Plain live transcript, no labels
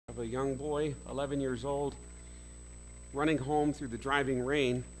a young boy, 11 years old, running home through the driving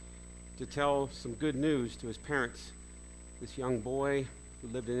rain to tell some good news to his parents. This young boy who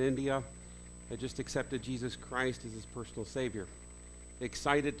lived in India had just accepted Jesus Christ as his personal Savior.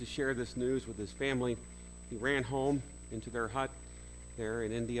 Excited to share this news with his family, he ran home into their hut there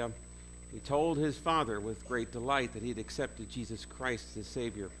in India. He told his father with great delight that he had accepted Jesus Christ as his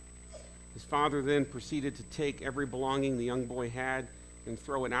Savior. His father then proceeded to take every belonging the young boy had and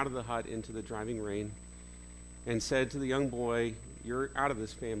throw it out of the hut into the driving rain, and said to the young boy, "You're out of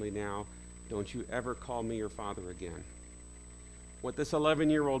this family now. Don't you ever call me your father again." What this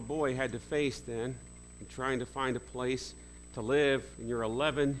 11-year-old boy had to face then, in trying to find a place to live, and you're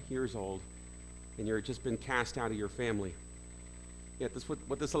 11 years old, and you've just been cast out of your family. Yet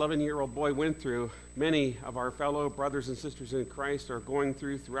what this 11-year-old boy went through, many of our fellow brothers and sisters in Christ are going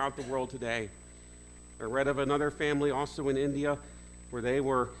through throughout the world today. I read of another family also in India where they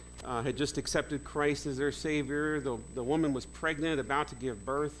had just accepted Christ as their Savior. The woman was pregnant, about to give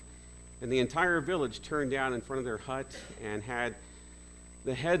birth, and the entire village turned down in front of their hut and had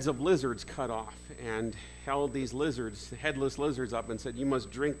the heads of lizards cut off and held these lizards, headless lizards, up and said, "You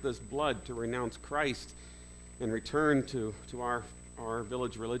must drink this blood to renounce Christ and return to our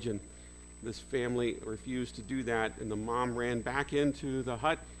village religion." This family refused to do that, and the mom ran back into the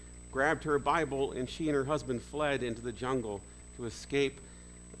hut, grabbed her Bible, and she and her husband fled into the jungle to escape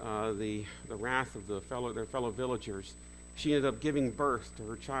the wrath of their fellow villagers. She ended up giving birth to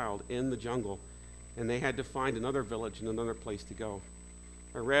her child in the jungle, and they had to find another village and another place to go.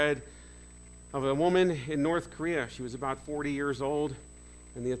 I read of a woman in North Korea. She was about 40 years old,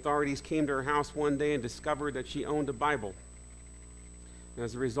 and the authorities came to her house one day and discovered that she owned a Bible. And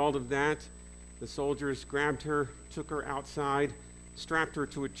as a result of that, the soldiers grabbed her, took her outside, strapped her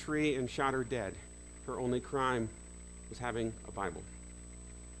to a tree, and shot her dead. Her only crime was having a Bible.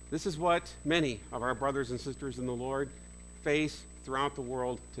 This is what many of our brothers and sisters in the Lord face throughout the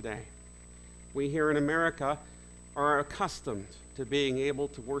world today. We here in America are accustomed to being able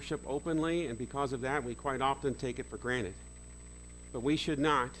to worship openly, and because of that, we quite often take it for granted. But we should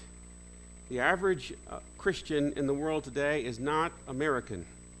not. The average Christian in the world today is not American.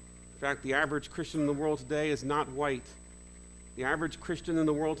 In fact, the average Christian in the world today is not white. The average Christian in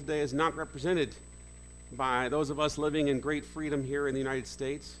the world today is not represented by those of us living in great freedom here in the United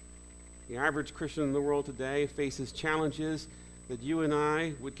States. The average Christian in the world today faces challenges that you and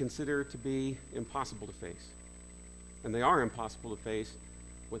I would consider to be impossible to face. And they are impossible to face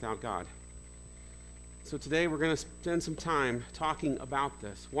without God. So today we're going to spend some time talking about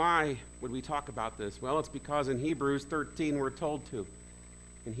this. Why would we talk about this? Well, it's because in Hebrews 13 we're told to.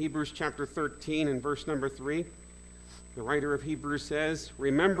 In Hebrews chapter 13 and verse number 3, the writer of Hebrews says,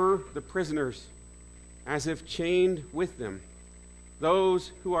 "Remember the prisoners as if chained with them,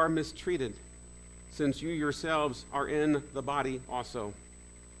 those who are mistreated, since you yourselves are in the body also."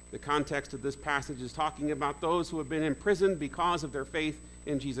 The context of this passage is talking about those who have been imprisoned because of their faith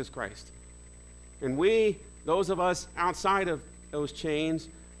in Jesus Christ. And we, those of us outside of those chains,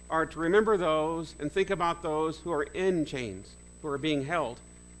 are to remember those and think about those who are in chains, who are being held,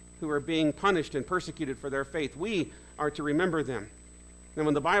 who are being punished and persecuted for their faith. We are to remember them. And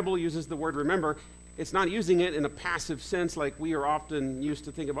when the Bible uses the word remember, it's not using it in a passive sense like we are often used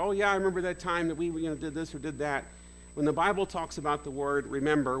to think of, "Oh yeah, I remember that time that we did this or did that." When the Bible talks about the word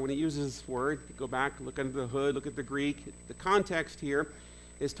remember, when it uses this word, go back, look under the hood, look at the Greek, the context here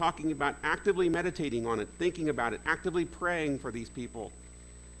is talking about actively meditating on it, thinking about it, actively praying for these people.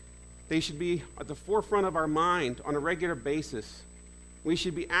 They should be at the forefront of our mind on a regular basis. We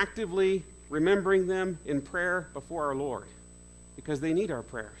should be actively remembering them in prayer before our Lord because they need our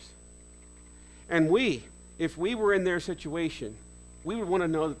prayers. And if we were in their situation, we would want to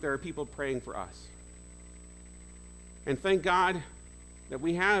know that there are people praying for us. And thank God that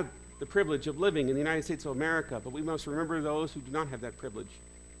we have the privilege of living in the United States of America, but we must remember those who do not have that privilege.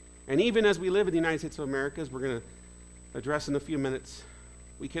 And even as we live in the United States of America, as we're going to address in a few minutes,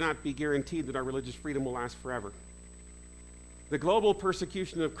 we cannot be guaranteed that our religious freedom will last forever. The global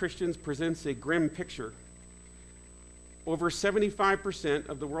persecution of Christians presents a grim picture. Over 75%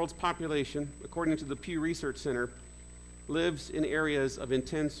 of the world's population, according to the Pew Research Center, lives in areas of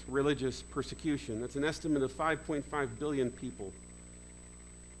intense religious persecution. That's an estimate of 5.5 billion people.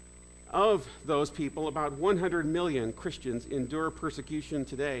 Of those people, about 100 million Christians endure persecution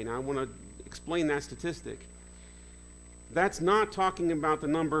today. Now, I want to explain that statistic. That's not talking about the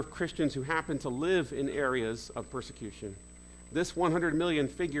number of Christians who happen to live in areas of persecution. This 100 million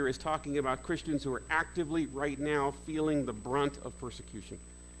figure is talking about Christians who are actively right now feeling the brunt of persecution.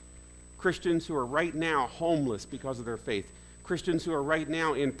 Christians who are right now homeless because of their faith. Christians who are right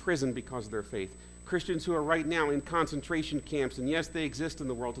now in prison because of their faith, Christians who are right now in concentration camps, and yes, they exist in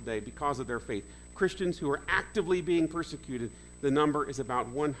the world today because of their faith, Christians who are actively being persecuted, the number is about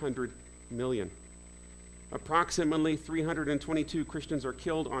 100 million. Approximately 322 Christians are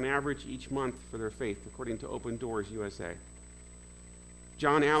killed on average each month for their faith, according to Open Doors USA.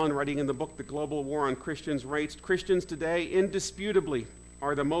 John Allen, writing in the book The Global War on Christians, writes, Christians today indisputably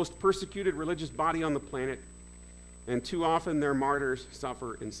are the most persecuted religious body on the planet, and too often their martyrs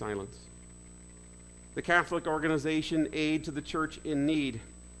suffer in silence. The Catholic organization Aid to the Church in Need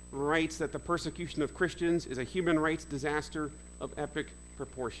writes that the persecution of Christians is a human rights disaster of epic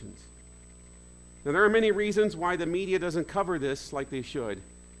proportions. Now, there are many reasons why the media doesn't cover this like they should,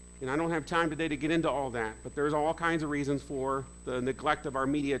 and I don't have time today to get into all that, but there's all kinds of reasons for the neglect of our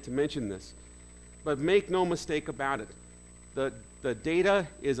media to mention this. But make no mistake about it, the data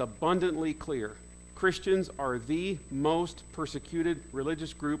is abundantly clear. Christians are the most persecuted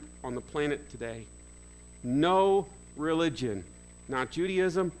religious group on the planet today. No religion, not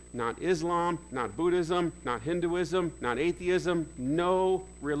Judaism, not Islam, not Buddhism, not Hinduism, not atheism, no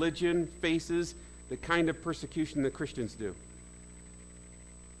religion faces the kind of persecution that Christians do.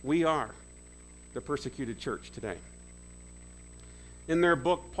 We are the persecuted church today. In their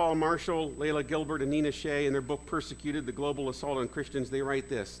book, Paul Marshall, Layla Gilbert, and Nina Shea, in their book Persecuted, The Global Assault on Christians, they write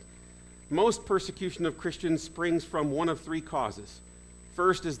this: most persecution of Christians springs from one of three causes.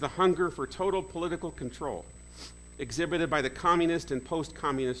 First is the hunger for total political control, exhibited by the communist and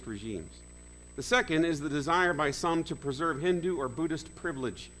post-communist regimes. The second is the desire by some to preserve Hindu or Buddhist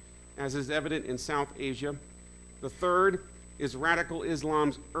privilege, as is evident in South Asia. The third is radical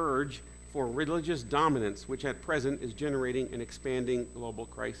Islam's urge for religious dominance, which at present is generating an expanding global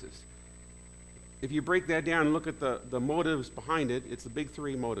crisis. If you break that down and look at the motives behind it, it's the big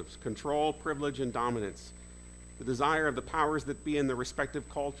three motives: control, privilege, and dominance. The desire of the powers that be in their respective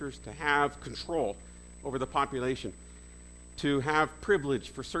cultures to have control over the population, to have privilege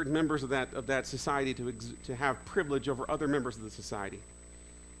for certain members of that society, to have privilege over other members of the society.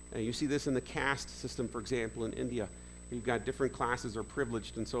 You see this in the caste system, for example, in India. You've got different classes are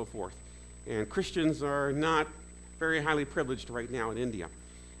privileged and so forth. And Christians are not very highly privileged right now in India.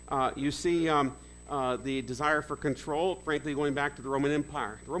 You see the desire for control, frankly, going back to the Roman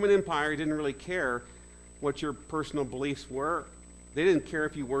Empire. The Roman Empire didn't really care what your personal beliefs were. They didn't care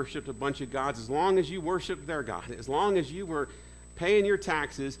if you worshiped a bunch of gods, as long as you worshiped their God. As long as you were paying your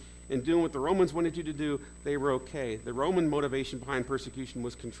taxes and doing what the Romans wanted you to do, they were okay. The Roman motivation behind persecution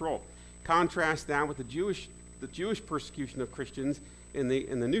was control. Contrast that with the Jewish persecution of Christians in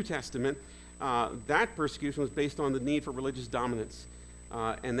the New Testament. That persecution was based on the need for religious dominance.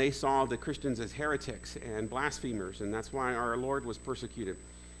 And they saw the Christians as heretics and blasphemers, and that's why our Lord was persecuted.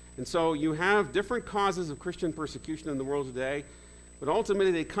 And so you have different causes of Christian persecution in the world today, but ultimately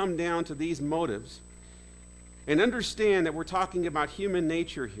they come down to these motives. And understand that we're talking about human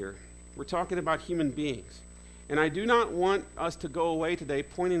nature here. We're talking about human beings. And I do not want us to go away today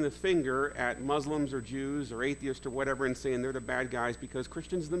pointing the finger at Muslims or Jews or atheists or whatever and saying they're the bad guys, because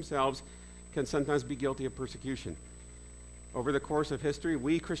Christians themselves can sometimes be guilty of persecution. Over the course of history,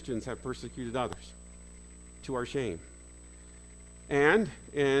 we Christians have persecuted others to our shame. And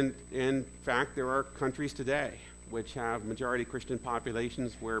in fact, there are countries today which have majority Christian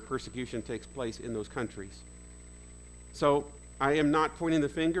populations where persecution takes place in those countries. So I am not pointing the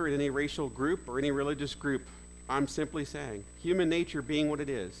finger at any racial group or any religious group. I'm simply saying, human nature being what it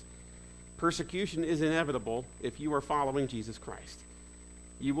is, persecution is inevitable if you are following Jesus Christ.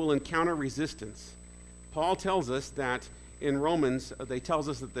 You will encounter resistance. Paul tells us that in Romans, they tells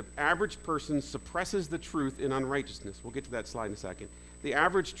us that the average person suppresses the truth in unrighteousness. We'll get to that slide in a second. The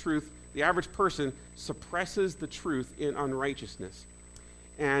average person suppresses the truth in unrighteousness.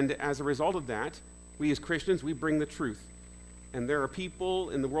 And as a result of that, we as Christians, we bring the truth. And there are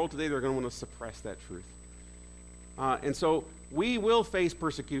people in the world today that are going to want to suppress that truth. And so we will face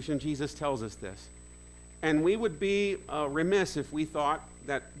persecution. Jesus tells us this. And we would be remiss if we thought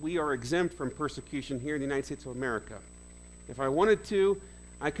that we are exempt from persecution here in the United States of America. If I wanted to,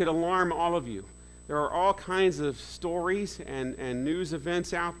 I could alarm all of you. There are all kinds of stories and news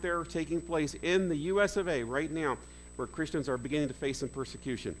events out there taking place in the U.S. of A. right now where Christians are beginning to face some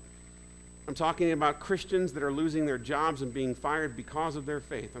persecution. I'm talking about Christians that are losing their jobs and being fired because of their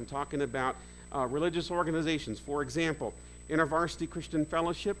faith. I'm talking about religious organizations. For example, InterVarsity Christian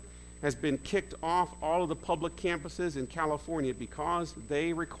Fellowship has been kicked off all of the public campuses in California because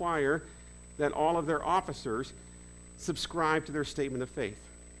they require that all of their officers subscribe to their statement of faith.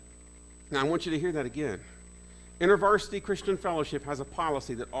 Now, I want you to hear that again. InterVarsity Christian Fellowship has a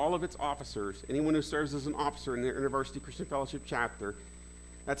policy that all of its officers, anyone who serves as an officer in the InterVarsity Christian Fellowship chapter,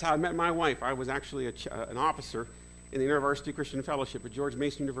 that's how I met my wife. I was actually an officer in the InterVarsity Christian Fellowship at George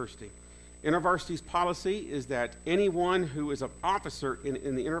Mason University. InterVarsity's policy is that anyone who is an officer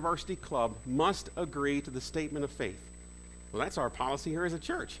in the InterVarsity Club must agree to the statement of faith. Well, that's our policy here as a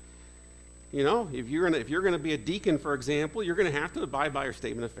church. You know, if you're going to be a deacon, for example, you're going to have to abide by your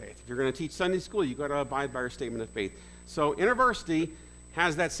statement of faith. If you're going to teach Sunday school, you've got to abide by your statement of faith. So InterVarsity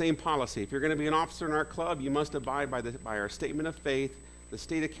has that same policy. If you're going to be an officer in our club, you must abide by our statement of faith. The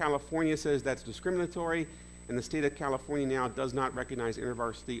state of California says that's discriminatory, and the state of California now does not recognize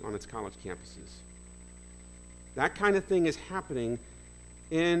InterVarsity on its college campuses. That kind of thing is happening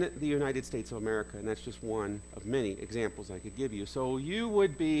in the United States of America, and that's just one of many examples I could give you. So you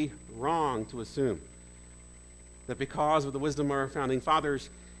would be wrong to assume that because of the wisdom of our founding fathers,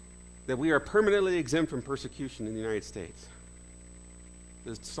 that we are permanently exempt from persecution in the United States.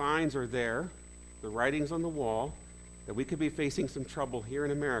 The signs are there, the writing's on the wall, that we could be facing some trouble here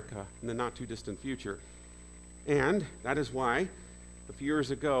in America in the not too distant future. And that is why, a few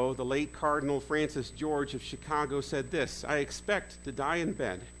years ago, the late Cardinal Francis George of Chicago said this: "I expect to die in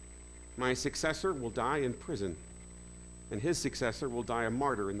bed. My successor will die in prison, and his successor will die a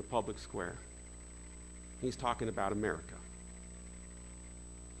martyr in the public square." He's talking about America.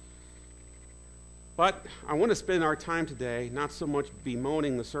 But I want to spend our time today not so much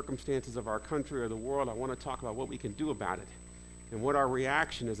bemoaning the circumstances of our country or the world. I want to talk about what we can do about it and what our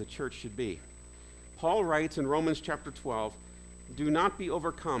reaction as a church should be. Paul writes in Romans chapter 12, "Do not be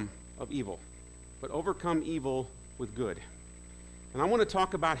overcome of evil, but overcome evil with good." And I want to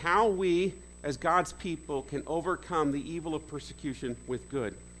talk about how we, as God's people, can overcome the evil of persecution with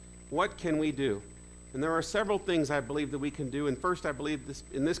good. What can we do? And there are several things I believe that we can do. And first, I believe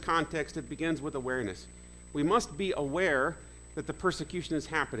in this context, it begins with awareness. We must be aware that the persecution is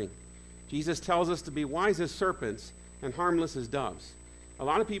happening. Jesus tells us to be wise as serpents and harmless as doves. A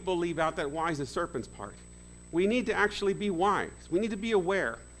lot of people leave out that wise as serpents part. We need to actually be wise. We need to be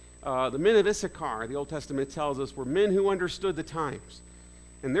aware. The men of Issachar, the Old Testament tells us, were men who understood the times.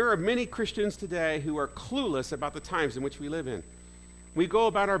 And there are many Christians today who are clueless about the times in which we live in. We go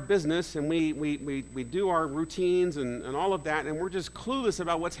about our business and we do our routines and all of that, and we're just clueless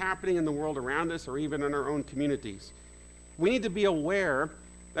about what's happening in the world around us or even in our own communities. We need to be aware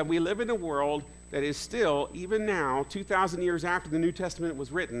that we live in a world that is still, even now, 2,000 years after the New Testament was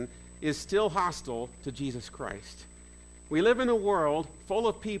written, is still hostile to Jesus Christ. We live in a world full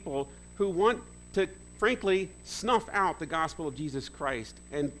of people who want to, frankly, snuff out the gospel of Jesus Christ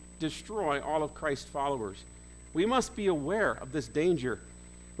and destroy all of Christ's followers. We must be aware of this danger.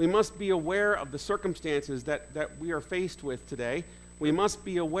 We must be aware of the circumstances that we are faced with today. We must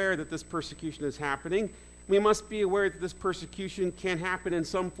be aware that this persecution is happening. We must be aware that this persecution can happen in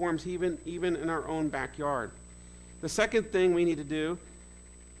some forms even in our own backyard. The second thing we need to do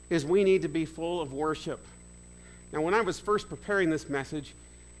is we need to be full of worship. Now, when I was first preparing this message,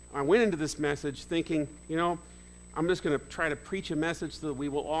 I went into this message thinking, I'm just going to try to preach a message so that we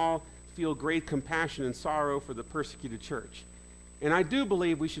will all feel great compassion and sorrow for the persecuted church. And I do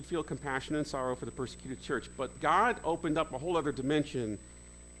believe we should feel compassion and sorrow for the persecuted church. But God opened up a whole other dimension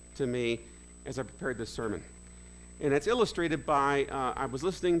to me as I prepared this sermon. And it's illustrated by, I was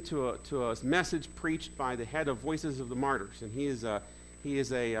listening to a message preached by the head of Voices of the Martyrs. And he is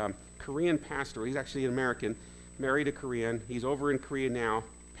a Korean pastor. He's actually an American, married a Korean. He's over in Korea now,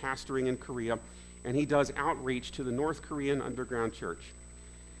 pastoring in Korea. And he does outreach to the North Korean underground church.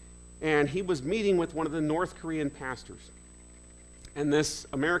 And he was meeting with one of the North Korean pastors. And this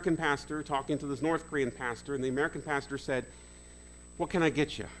American pastor talking to this North Korean pastor, and the American pastor said, "What can I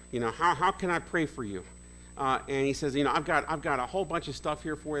get you? How can I pray for you?" And he says, I've got a whole bunch of stuff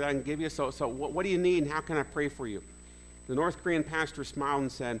here for you that I can give you. So what do you need, and how can I pray for you? The North Korean pastor smiled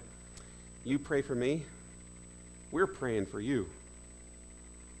and said, "You pray for me? We're praying for you."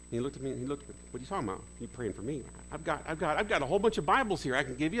 And he looked at me and he looked at me, "What are you talking about? You praying for me? I've got a whole bunch of Bibles here I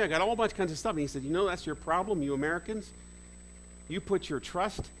can give you. I got a whole bunch of kinds of stuff." And he said, "That's your problem, you Americans. You put your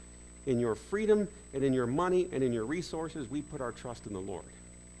trust in your freedom and in your money and in your resources. We put our trust in the Lord."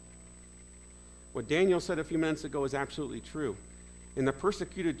 What Daniel said a few minutes ago is absolutely true. In the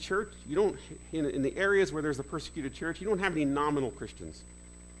persecuted church, in the areas where there's a persecuted church, you don't have any nominal Christians.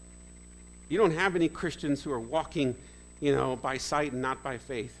 You don't have any Christians who are walking, by sight and not by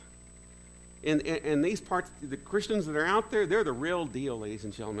faith. In these parts, the Christians that are out there, they're the real deal, ladies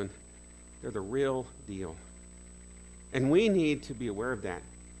and gentlemen. They're the real deal. And we need to be aware of that.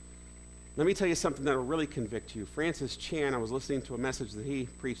 Let me tell you something that will really convict you. Francis Chan, I was listening to a message that he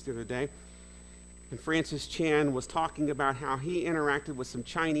preached the other day. And Francis Chan was talking about how he interacted with some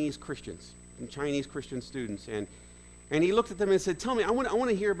Chinese Christians, some Chinese Christian students. And he looked at them and said, tell me, I want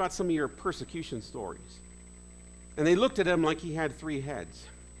to hear about some of your persecution stories. And they looked at him like he had 3 heads.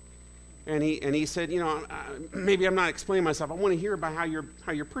 And he said, maybe I'm not explaining myself. I want to hear about how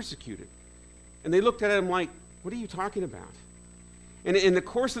you're persecuted. And they looked at him like, what are you talking about? And in the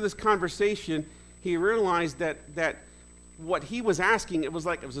course of this conversation, he realized that what he was asking, it was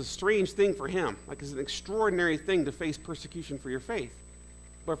a strange thing for him. Like it's an extraordinary thing to face persecution for your faith.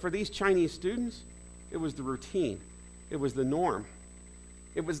 But for these Chinese students, it was the routine. It was the norm.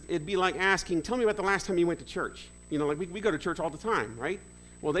 It'd be like asking, tell me about the last time you went to church. Like we go to church all the time, right?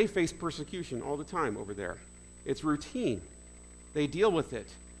 Well, they face persecution all the time over there. It's routine. They deal with it.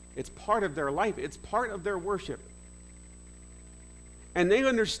 It's part of their life. It's part of their worship. And they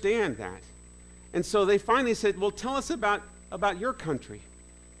understand that. And so they finally said, well, tell us about your country.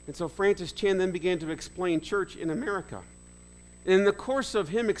 And so Francis Chan then began to explain church in America. And in the course of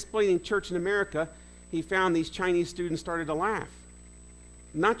him explaining church in America, he found these Chinese students started to laugh.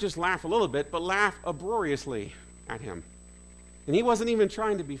 Not just laugh a little bit, but laugh uproariously at him. And he wasn't even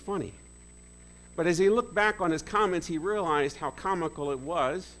trying to be funny. But as he looked back on his comments, he realized how comical it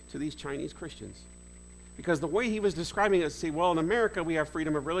was to these Chinese Christians. Because the way he was describing it, see, well, in America, we have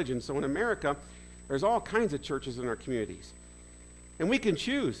freedom of religion. So in America, there's all kinds of churches in our communities. And we can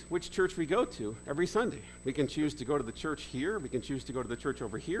choose which church we go to every Sunday. We can choose to go to the church here. We can choose to go to the church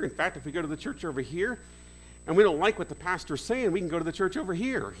over here. In fact, if we go to the church over here and we don't like what the pastor's saying, we can go to the church over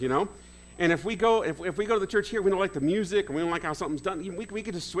here, And if we go to the church here, we don't like the music and we don't like how something's done, we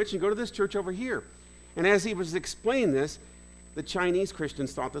could just switch and go to this church over here. And as he was explaining this, the Chinese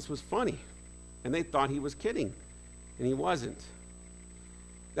Christians thought this was funny. And they thought he was kidding. And he wasn't.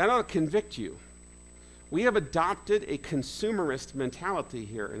 That ought to convict you. We have adopted a consumerist mentality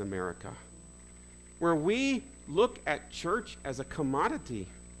here in America, where we look at church as a commodity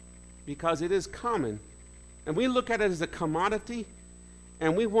because it is common. And we look at it as a commodity,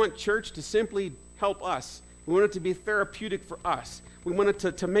 and we want church to simply help us. We want it to be therapeutic for us. We want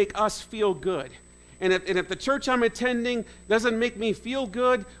it to make us feel good. And if the church I'm attending doesn't make me feel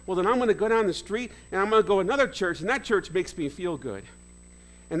good, well, then I'm going to go down the street and I'm going to go to another church, and that church makes me feel good.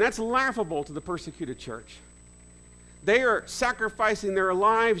 And that's laughable to the persecuted church. They are sacrificing their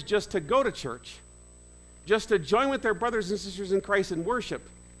lives just to go to church, just to join with their brothers and sisters in Christ in worship.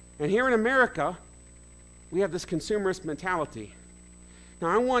 And here in America, we have this consumerist mentality. Now,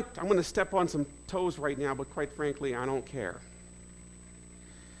 I'm going to step on some toes right now, but quite frankly, I don't care.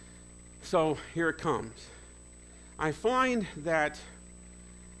 So here it comes. I find that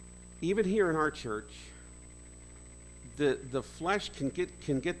even here in our church, the flesh can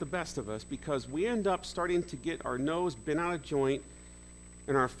get the best of us because we end up starting to get our nose bent out of joint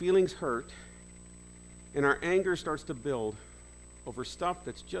and our feelings hurt and our anger starts to build over stuff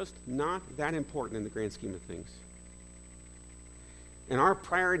that's just not that important in the grand scheme of things. And our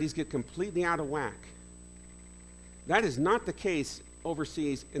priorities get completely out of whack. That is not the case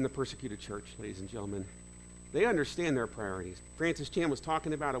overseas in the persecuted church, ladies and gentlemen. They understand their priorities. Francis Chan was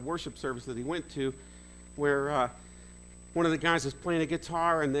talking about a worship service that he went to where one of the guys was playing a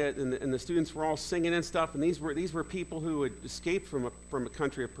guitar and the students were all singing and stuff, and these were people who had escaped from a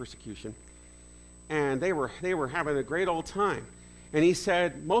country of persecution. And they were having a great old time. And he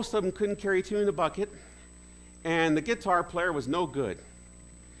said most of them couldn't carry 2 in a bucket, and the guitar player was no good.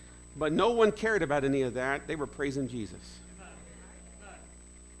 But no one cared about any of that. They were praising Jesus.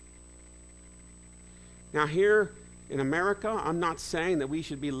 Now here in America, I'm not saying that we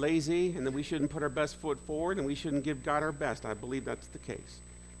should be lazy and that we shouldn't put our best foot forward and we shouldn't give God our best. I believe that's the case.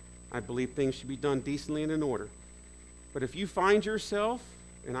 I believe things should be done decently and in order. But if you find yourself,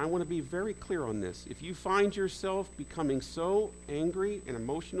 and I want to be very clear on this, if you find yourself becoming so angry and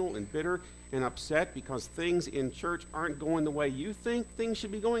emotional and bitter and upset because things in church aren't going the way you think things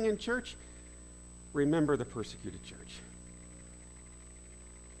should be going in church, remember the persecuted church.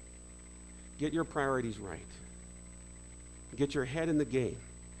 Get your priorities right. Get your head in the game.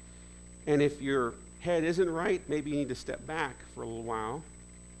 And if your head isn't right, maybe you need to step back for a little while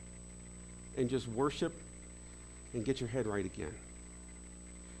and just worship and get your head right again.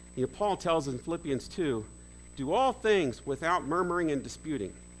 Paul tells us in Philippians 2, do all things without murmuring and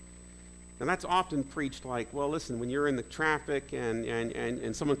disputing. And that's often preached like, well, listen, when you're in the traffic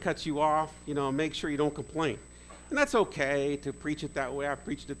and someone cuts you off, make sure you don't complain. And that's okay to preach it that way. I've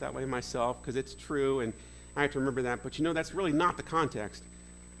preached it that way myself because it's true, and I have to remember that. But that's really not the context.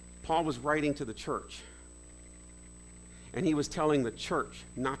 Paul was writing to the church, and he was telling the church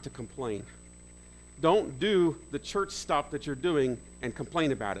not to complain. Don't do the church stuff that you're doing and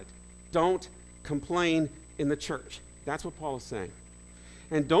complain about it. Don't complain in the church. That's what Paul is saying.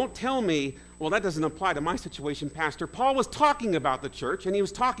 And don't tell me, well, that doesn't apply to my situation, Pastor. Paul was talking about the church, and he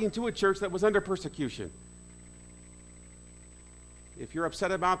was talking to a church that was under persecution. If you're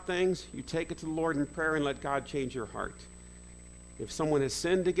upset about things, you take it to the Lord in prayer and let God change your heart. If someone has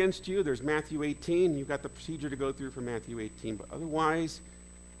sinned against you, there's Matthew 18. You've got the procedure to go through for Matthew 18. But otherwise,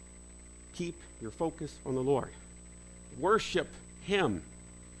 keep your focus on the Lord. Worship Him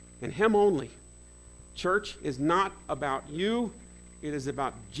and Him only. Church is not about you. It is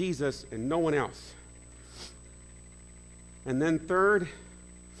about Jesus and no one else. And then third,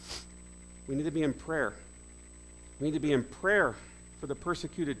 we need to be in prayer. We need to be in prayer for the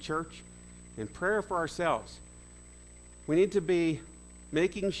persecuted church and prayer for ourselves. We need to be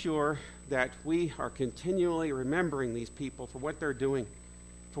making sure that we are continually remembering these people for what they're doing,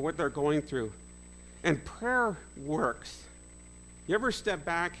 for what they're going through. And prayer works. You ever step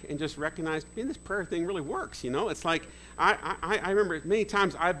back and just recognize, man, this prayer thing really works, you know? It's like, I remember many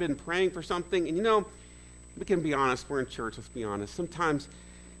times I've been praying for something, and you know, we can be honest, we're in church, let's be honest. Sometimes,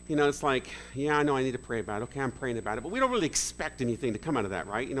 you know, it's like, yeah, I know I need to pray about it. Okay, I'm praying about it. But we don't really expect anything to come out of that,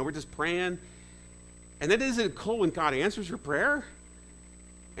 right? You know, we're just praying. And then isn't it cool when God answers your prayer?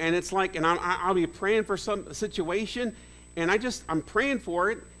 And it's like, and I'll be praying for some situation, and I'm praying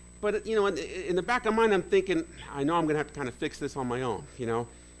for it. But, you know, in the back of my mind, I'm thinking, I know I'm going to have to kind of fix this on my own, you know.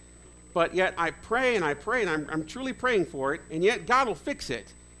 But yet I pray, and I'm truly praying for it, and yet God will fix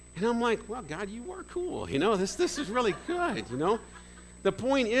it. And I'm like, well, God, you are cool, you know. This is really good, you know. The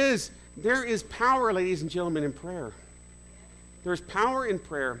point is, there is power, ladies and gentlemen, in prayer. There's power in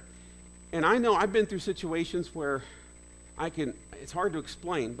prayer. And I know I've been through situations where it's hard to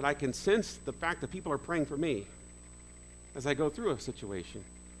explain, but I can sense the fact that people are praying for me as I go through a situation.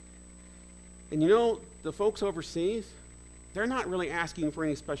 And you know, the folks overseas, they're not really asking for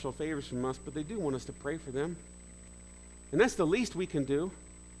any special favors from us, but they do want us to pray for them. And that's the least we can do,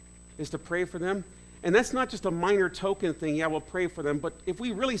 is to pray for them. And that's not just a minor token thing, yeah, we'll pray for them, but if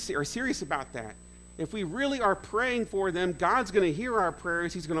we really are serious about that, if we really are praying for them, God's going to hear our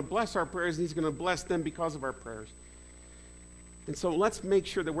prayers, He's going to bless our prayers, and He's going to bless them because of our prayers. And so let's make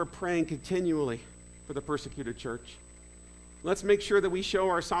sure that we're praying continually for the persecuted church. Let's make sure that we show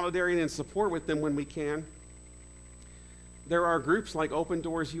our solidarity and support with them when we can. There are groups like Open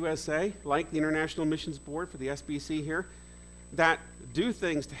Doors USA, like the International Missions Board for the SBC here, that do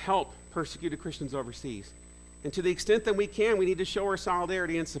things to help persecuted Christians overseas. And to the extent that we can, we need to show our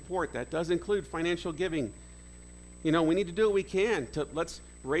solidarity and support. That does include financial giving. You know, we need to do what we can. Let's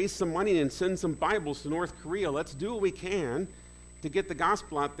raise some money and send some Bibles to North Korea. Let's do what we can to get the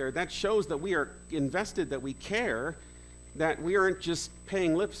gospel out there. That shows that we are invested, that we care, that we aren't just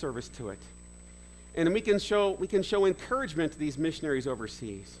paying lip service to it. And we can show encouragement to these missionaries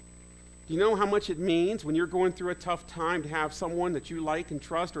overseas. Do you know how much it means when you're going through a tough time to have someone that you like and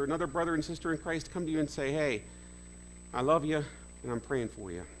trust, or another brother and sister in Christ, come to you and say, hey, I love you and I'm praying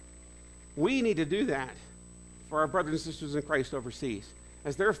for you? We need to do that for our brothers and sisters in Christ overseas.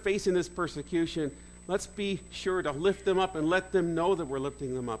 As they're facing this persecution, let's be sure to lift them up and let them know that we're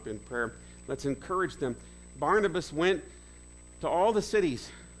lifting them up in prayer. Let's encourage them. Barnabas went to all the cities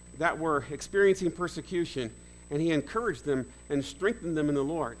that were experiencing persecution, and he encouraged them and strengthened them in the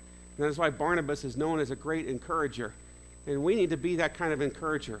Lord. And that's why Barnabas is known as a great encourager. And we need to be that kind of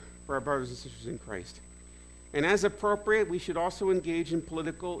encourager for our brothers and sisters in Christ. And as appropriate, we should also engage in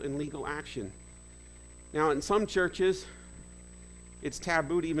political and legal action. Now, in some churches, it's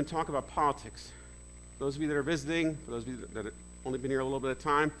taboo to even talk about politics. Those of you that are visiting, for those of you that have only been here a little bit of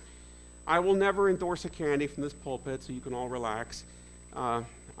time, I will never endorse a candidate from this pulpit, so you can all relax.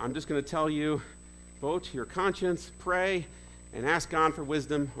 I'm just going to tell you, vote to your conscience, pray, and ask God for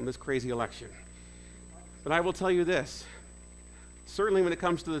wisdom on this crazy election. But I will tell you this. Certainly when it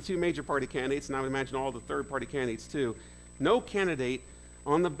comes to the two major party candidates, and I would imagine all the third party candidates too, no candidate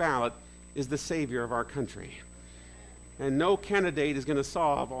on the ballot is the savior of our country. And no candidate is going to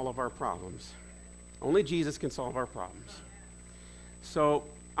solve all of our problems. Only Jesus can solve our problems. So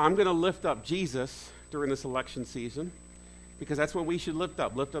I'm going to lift up Jesus during this election season, because that's what we should lift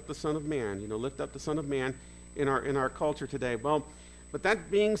up the Son of Man, lift up the Son of Man in our culture today. Well, but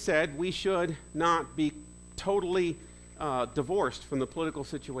that being said, we should not be totally divorced from the political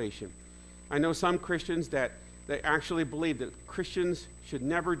situation. I know some Christians that they actually believe that Christians should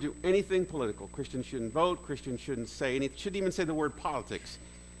never do anything political. Christians shouldn't vote. Christians shouldn't say anything, shouldn't even say the word politics.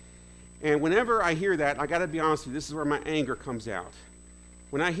 And whenever I hear that, I got to be honest with you, this is where my anger comes out.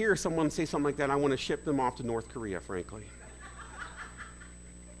 When I hear someone say something like that, I want to ship them off to North Korea, frankly.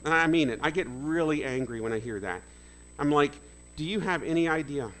 And I mean it. I get really angry when I hear that. I'm like, do you have any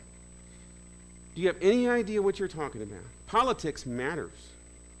idea Do you have any idea what you're talking about? Politics matters.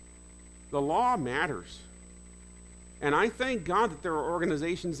 The law matters. And I thank God that there are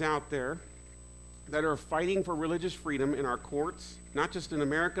organizations out there that are fighting for religious freedom in our courts, not just in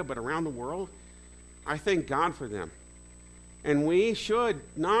America, but around the world. I thank God for them. And we should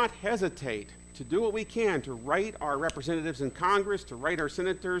not hesitate to do what we can to write our representatives in Congress, to write our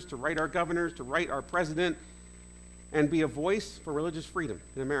senators, to write our governors, to write our president, and be a voice for religious freedom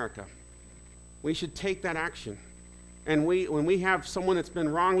in America. We should take that action. And when we have someone that's been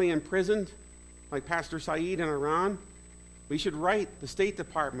wrongly imprisoned, like Pastor Saeed in Iran, we should write the State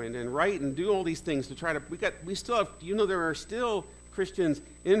Department and write and do all these things to try to, we still have, there are still Christians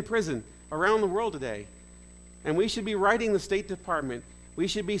in prison around the world today. And we should be writing the State Department. We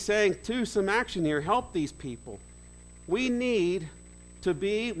should be saying, some action here, help these people. We need to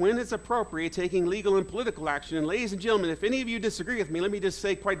be, when it's appropriate, taking legal and political action. And ladies and gentlemen, if any of you disagree with me, let me just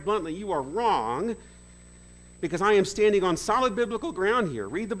say quite bluntly, you are wrong, because I am standing on solid biblical ground here.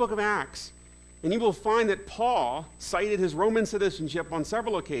 Read the book of Acts. And you will find that Paul cited his Roman citizenship on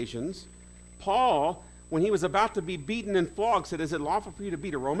several occasions. Paul, when he was about to be beaten and flogged, said, is it lawful for you to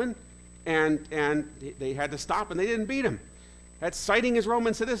beat a Roman? And they had to stop, and they didn't beat him. That's citing his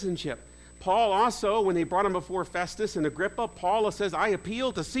Roman citizenship. Paul also, when they brought him before Festus and Agrippa, Paul says, I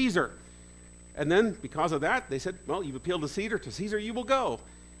appeal to Caesar. And then, because of that, they said, well, you've appealed to Caesar you will go.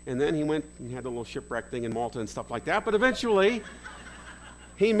 And then he went and had a little shipwreck thing in Malta and stuff like that, but eventually,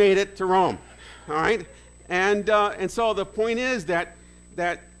 he made it to Rome. All right? And so the point is that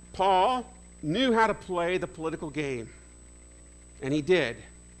Paul knew how to play the political game. And he did.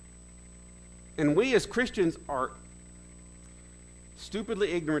 And we as Christians are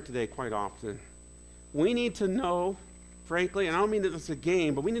stupidly ignorant today quite often. We need to know, frankly, and I don't mean that it's a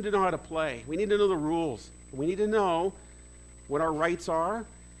game, but we need to know how to play. We need to know the rules. We need to know what our rights are.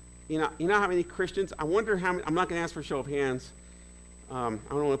 You know how many Christians, I wonder how many, I'm not going to ask for a show of hands. I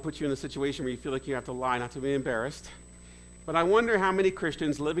don't want to put you in a situation where you feel like you have to lie, not to be embarrassed. But I wonder how many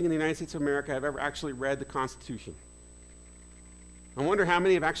Christians living in the United States of America have ever actually read the Constitution. I wonder how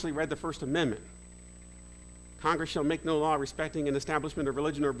many have actually read the First Amendment. Congress shall make no law respecting an establishment of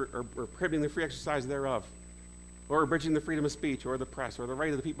religion or prohibiting the free exercise thereof, or abridging the freedom of speech, or the press, or the right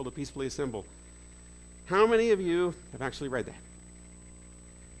of the people to peacefully assemble. How many of you have actually read that?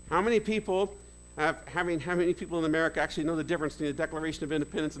 How many people how many people in America actually know the difference between the Declaration of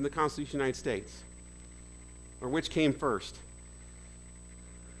Independence and the Constitution of the United States? Or which came first?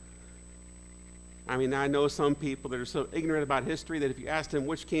 I mean, I know some people that are so ignorant about history that if you asked them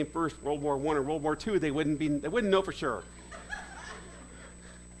which came first, World War I or World War II, they wouldn't know for sure.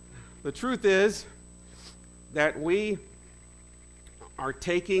 The truth is that we are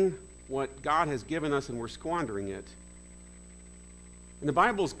taking what God has given us and we're squandering it. And the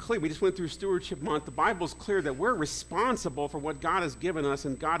Bible's clear. We just went through Stewardship Month. The Bible's clear that we're responsible for what God has given us,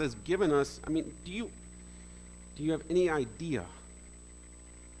 and God has given us, I mean, do you have any idea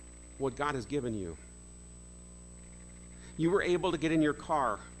what God has given you? You were able to get in your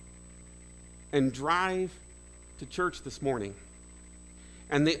car and drive to church this morning.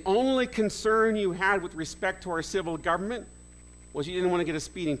 And the only concern you had with respect to our civil government was you didn't want to get a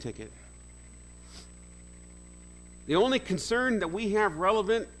speeding ticket. The only concern that we have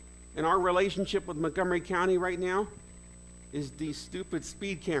relevant in our relationship with Montgomery County right now is these stupid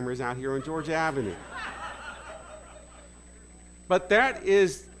speed cameras out here on Georgia Avenue. But that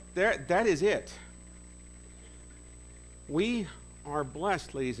is it. We are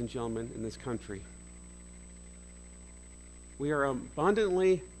blessed, ladies and gentlemen, in this country. We are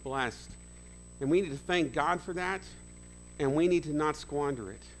abundantly blessed. And we need to thank God for that, and we need to not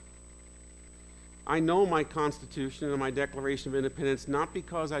squander it. I know my Constitution and my Declaration of Independence not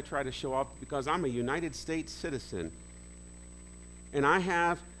because I try to show off, but because I'm a United States citizen. And I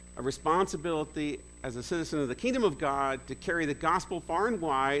have a responsibility as a citizen of the kingdom of God to carry the gospel far and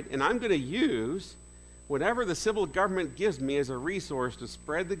wide, and I'm going to use whatever the civil government gives me as a resource to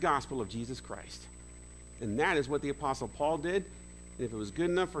spread the gospel of Jesus Christ. And that is what the Apostle Paul did. And if it was good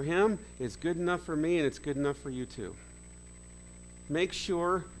enough for him, it's good enough for me, and it's good enough for you too. Make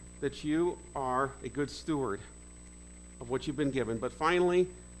sure that you are a good steward of what you've been given. But finally,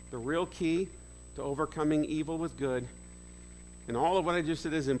 the real key to overcoming evil with good, and all of what I just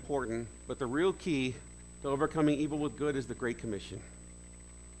said is important, but the real key to overcoming evil with good is the Great Commission.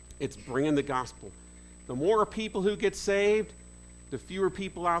 It's bringing the gospel. The more people who get saved, the fewer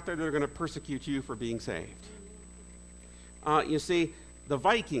people out there that are going to persecute you for being saved. You see, the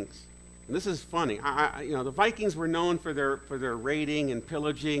Vikings, and this is funny. The Vikings were known for their raiding and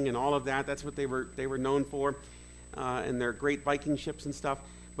pillaging and all of that. That's what they were known for, and their great Viking ships and stuff.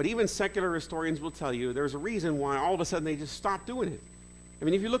 But even secular historians will tell you there's a reason why all of a sudden they just stopped doing it. I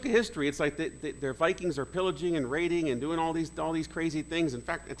mean, if you look at history, it's like the Vikings are pillaging and raiding and doing all these crazy things, in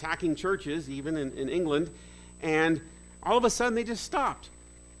fact, attacking churches, even in England, and all of a sudden they just stopped.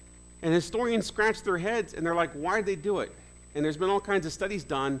 And historians scratch their heads, and they're like, why did they do it? And there's been all kinds of studies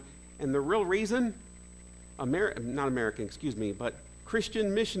done, and the real reason, but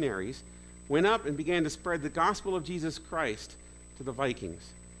Christian missionaries went up and began to spread the gospel of Jesus Christ to the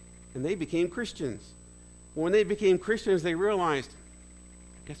Vikings. And they became Christians. When they became Christians, they realized,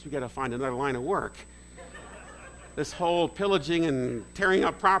 I guess we got to find another line of work. This whole pillaging and tearing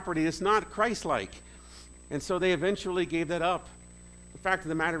up property is not Christ-like. And so they eventually gave that up. The fact of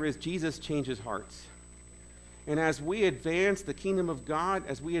the matter is, Jesus changes hearts. And as we advance the kingdom of God,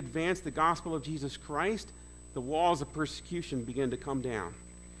 as we advance the gospel of Jesus Christ, the walls of persecution begin to come down.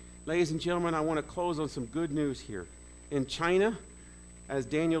 Ladies and gentlemen, I want to close on some good news here. In China, as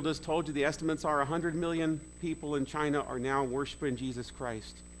Daniel just told you, the estimates are 100 million people in China are now worshiping Jesus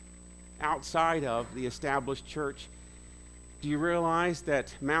Christ outside of the established church. Do you realize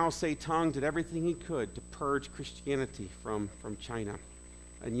that Mao Zedong did everything he could to purge Christianity from China?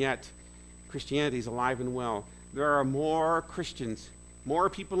 And yet, Christianity is alive and well. There are more Christians, more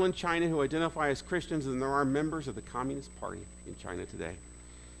people in China who identify as Christians than there are members of the Communist Party in China today.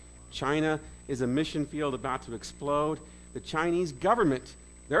 China is a mission field about to explode. The Chinese government,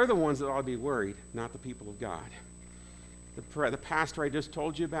 they're the ones that ought to be worried, not the people of God. The pastor I just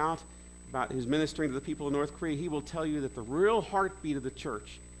told you about who's ministering to the people of North Korea, he will tell you that the real heartbeat of the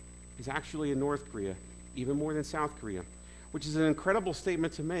church is actually in North Korea, even more than South Korea, which is an incredible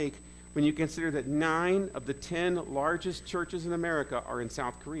statement to make when you consider that 9 of the 10 largest churches in America are in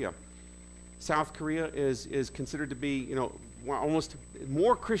South Korea. South Korea is considered to be, almost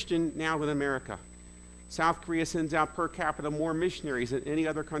more Christian now than America. South Korea sends out per capita more missionaries than any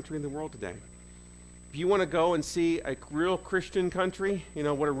other country in the world today. If you want to go and see a real Christian country,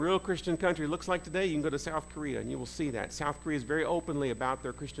 what a real Christian country looks like today, you can go to South Korea and you will see that. South Korea is very openly about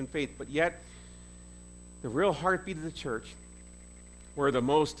their Christian faith, but yet the real heartbeat of the church, where the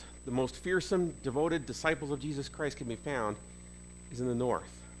most fearsome, devoted disciples of Jesus Christ can be found, is in the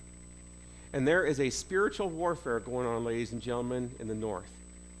north. And there is a spiritual warfare going on, ladies and gentlemen, in the north.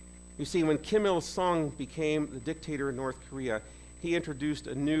 You see, when Kim Il-sung became the dictator in North Korea, he introduced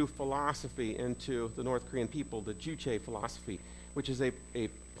a new philosophy into the North Korean people, the Juche philosophy, which is a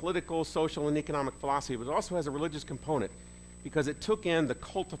political, social, and economic philosophy, but it also has a religious component because it took in the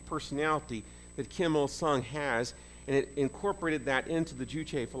cult of personality that Kim Il-sung has, and it incorporated that into the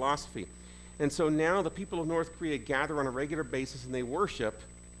Juche philosophy. And so now the people of North Korea gather on a regular basis and they worship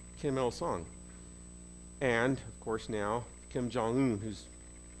Kim Il-sung. And, of course, now Kim Jong-un, who's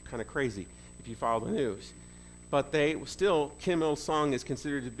kind of crazy if you follow the news. But Kim Il-sung is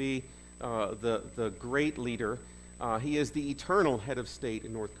considered to be the great leader. He is the eternal head of state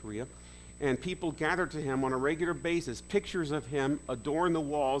in North Korea. And people gather to him on a regular basis. Pictures of him adorn the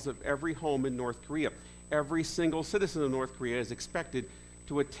walls of every home in North Korea. Every single citizen of North Korea is expected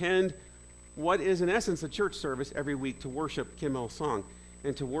to attend what is in essence a church service every week to worship Kim Il-sung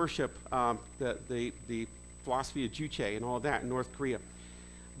and to worship the philosophy of Juche and all of that in North Korea.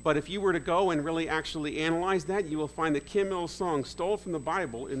 But if you were to go and really actually analyze that, you will find that Kim Il-sung stole from the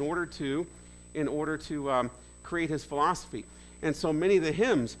Bible in order to create his philosophy. And so many of the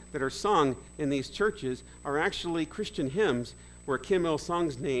hymns that are sung in these churches are actually Christian hymns where Kim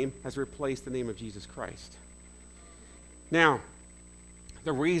Il-sung's name has replaced the name of Jesus Christ. Now,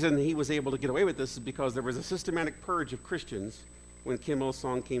 the reason he was able to get away with this is because there was a systematic purge of Christians when Kim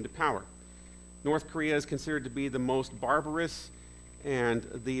Il-sung came to power. North Korea is considered to be the most barbarous and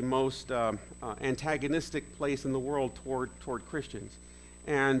the most antagonistic place in the world toward Christians.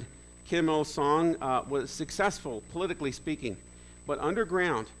 And Kim Il-sung was successful, politically speaking. But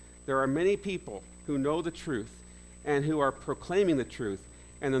underground, there are many people who know the truth and who are proclaiming the truth.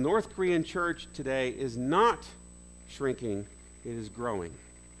 And the North Korean church today is not shrinking, it is growing.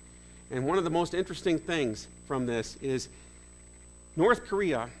 And one of the most interesting things from this is North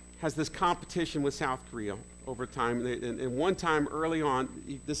Korea has this competition with South Korea over time. And one time early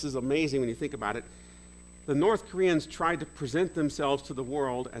on, this is amazing when you think about it, the North Koreans tried to present themselves to the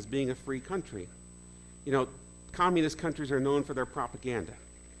world as being a free country. Communist countries are known for their propaganda.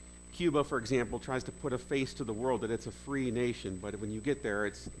 Cuba, for example, tries to put a face to the world that it's a free nation, but when you get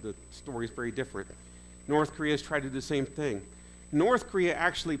there, the story is very different. North Korea has tried to do the same thing. North Korea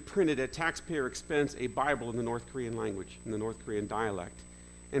actually printed at taxpayer expense a Bible in the North Korean language, in the North Korean dialect,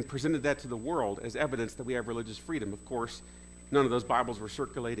 and presented that to the world as evidence that we have religious freedom. Of course, none of those Bibles were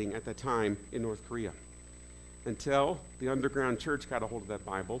circulating at that time in North Korea. until the underground church got a hold of that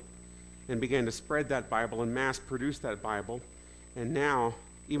Bible and began to spread that Bible and mass produce that Bible. And now,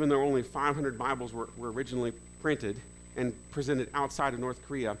 even though only 500 Bibles were originally printed and presented outside of North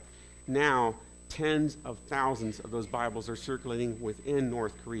Korea, now tens of thousands of those Bibles are circulating within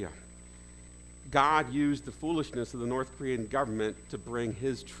North Korea. God used the foolishness of the North Korean government to bring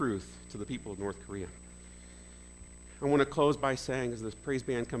his truth to the people of North Korea. I want to close by saying, as this praise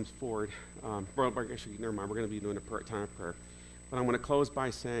band comes forward, actually, never mind, we're going to be doing a time of prayer. But I want to close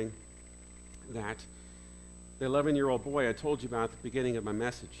by saying that the 11-year-old boy I told you about at the beginning of my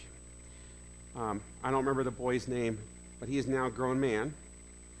message, I don't remember the boy's name, but he is now a grown man.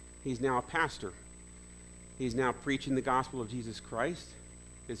 He's now a pastor. He's now preaching the gospel of Jesus Christ.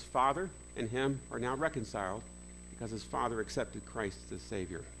 His father and him are now reconciled because his father accepted Christ as his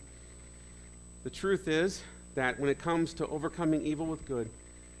Savior. The truth is that when it comes to overcoming evil with good,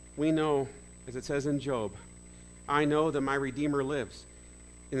 we know, as it says in Job, I know that my Redeemer lives,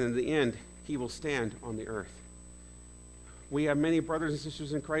 and in the end, he will stand on the earth. We have many brothers and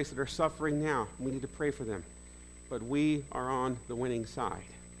sisters in Christ that are suffering now. We need to pray for them. But we are on the winning side.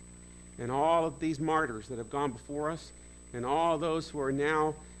 And all of these martyrs that have gone before us, and all those who are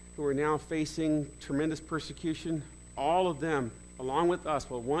now facing tremendous persecution, all of them, along with us,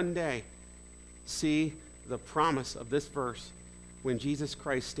 will one day see the promise of this verse when Jesus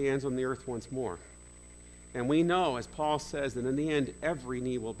Christ stands on the earth once more. And we know, as Paul says, that in the end, every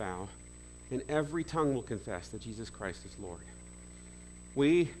knee will bow and every tongue will confess that Jesus Christ is Lord.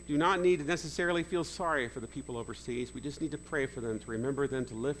 We do not need to necessarily feel sorry for the people overseas. We just need to pray for them, to remember them,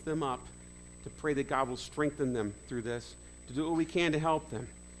 to lift them up, to pray that God will strengthen them through this, to do what we can to help them.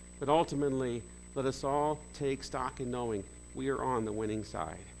 But ultimately, let us all take stock in knowing we are on the winning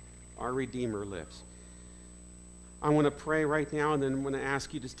side. Our Redeemer lives. I want to pray right now, and then I'm going to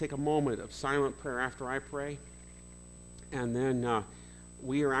ask you to just take a moment of silent prayer after I pray. And then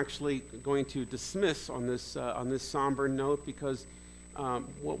we are actually going to dismiss on this somber note, because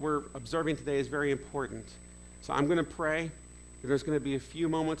what we're observing today is very important. So I'm going to pray, and there's going to be a few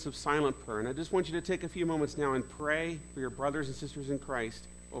moments of silent prayer. And I just want you to take a few moments now and pray for your brothers and sisters in Christ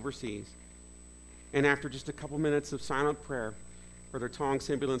overseas. And after just a couple minutes of silent prayer, Brother Tong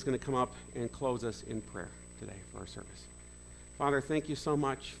Simbulan is going to come up and close us in prayer today for our service. Father, thank you so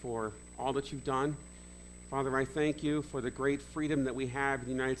much for all that you've done. Father, I thank you for the great freedom that we have in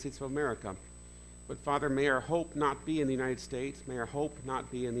the United States of America. But Father, may our hope not be in the United States. May our hope not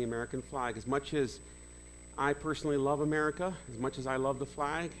be in the American flag. As much as I personally love America, as much as I love the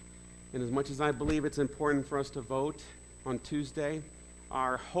flag, and as much as I believe it's important for us to vote on Tuesday,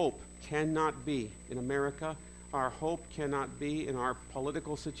 our hope cannot be in America. Our hope cannot be in our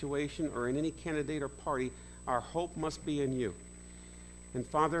political situation or in any candidate or party. Our hope must be in you. And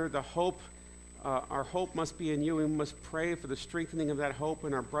Father, our hope must be in you, and we must pray for the strengthening of that hope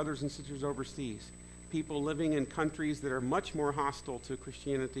in our brothers and sisters overseas, people living in countries that are much more hostile to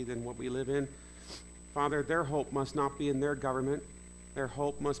Christianity than what we live in. Father, their hope must not be in their government. Their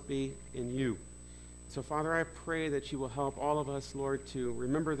hope must be in you. So, Father, I pray that you will help all of us, Lord, to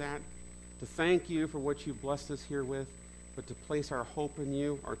remember that, to thank you for what you've blessed us here with, but to place our hope in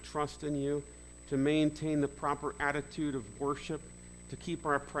you, our trust in you, to maintain the proper attitude of worship, to keep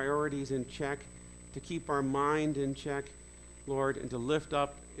our priorities in check, to keep our mind in check, Lord, and to lift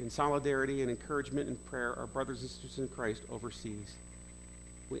up in solidarity and encouragement and prayer our brothers and sisters in Christ overseas.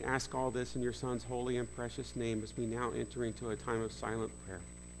 We ask all this in your Son's holy and precious name as we now enter into a time of silent prayer.